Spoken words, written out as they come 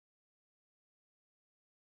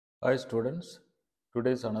Hi students,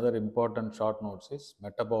 today's another important short notes is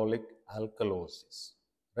metabolic alkalosis,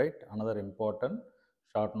 right? Another important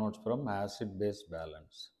short notes from acid-base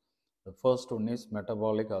balance. The first one is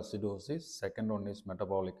metabolic acidosis, second one is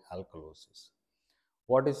metabolic alkalosis.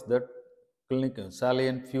 What is the clinical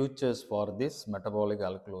salient features for this metabolic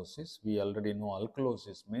alkalosis? We already know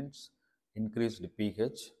alkalosis means increased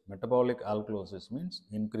pH, metabolic alkalosis means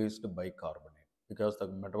increased bicarbonate because the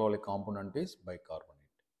metabolic component is bicarbonate.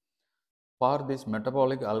 For this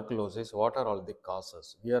metabolic alkalosis, what are all the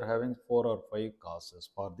causes? We are having 4 or 5 causes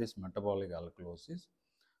for this metabolic alkalosis.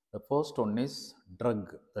 The first one is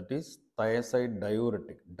drug, that is thiazide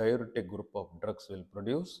diuretic. Diuretic group of drugs will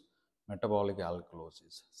produce metabolic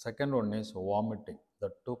alkalosis. Second one is vomiting,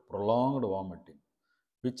 that too prolonged vomiting,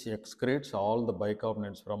 which excretes all the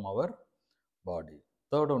bicarbonates from our body.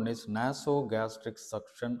 Third one is nasogastric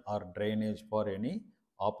suction or drainage for any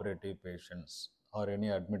operative patients or any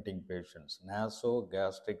admitting patients,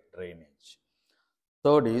 nasogastric drainage.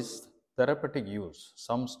 Third is therapeutic use.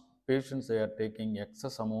 Some patients, they are taking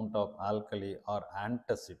excess amount of alkali or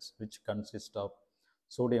antacids, which consist of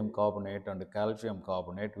sodium carbonate and calcium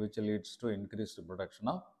carbonate, which leads to increased production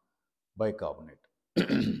of bicarbonate.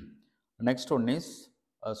 Next one is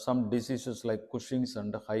some diseases like Cushing's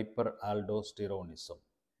and hyperaldosteronism,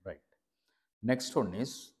 right? Next one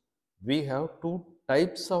is we have two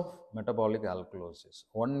types of metabolic alkalosis.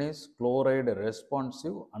 One is chloride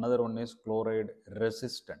responsive, another one is chloride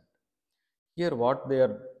resistant. Here what they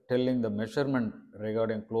are telling the measurement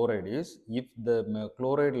regarding chloride is if the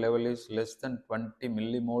chloride level is less than 20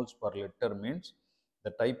 millimoles per liter means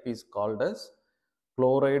the type is called as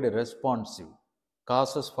chloride responsive.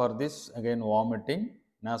 Causes for this again vomiting,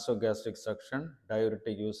 nasogastric suction,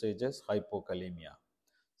 diuretic usages, hypokalemia.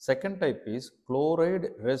 Second type is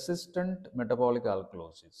chloride resistant metabolic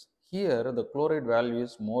alkalosis. Here the chloride value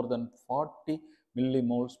is more than 40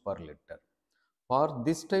 millimoles per liter. For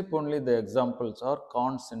this type only the examples are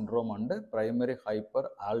Conn syndrome and primary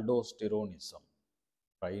hyperaldosteronism.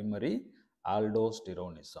 Primary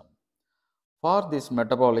aldosteronism. For this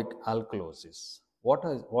metabolic alkalosis, what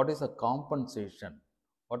is the compensation?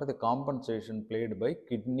 What are the compensation played by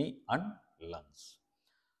kidney and lungs?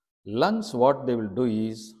 Lungs, what they will do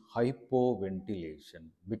is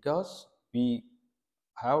hypoventilation because we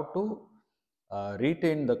have to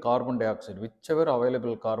retain the carbon dioxide, whichever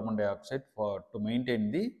available carbon dioxide for to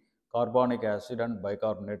maintain the carbonic acid and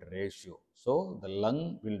bicarbonate ratio. So the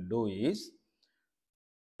lung will do is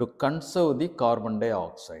to conserve the carbon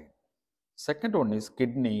dioxide. Second one is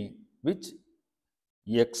kidney, which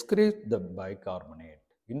excrete the bicarbonate.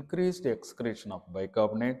 Increased excretion of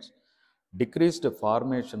bicarbonates, decreased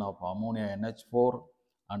formation of ammonia NH4,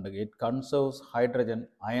 and it conserves hydrogen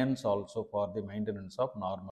ions also for the maintenance of normal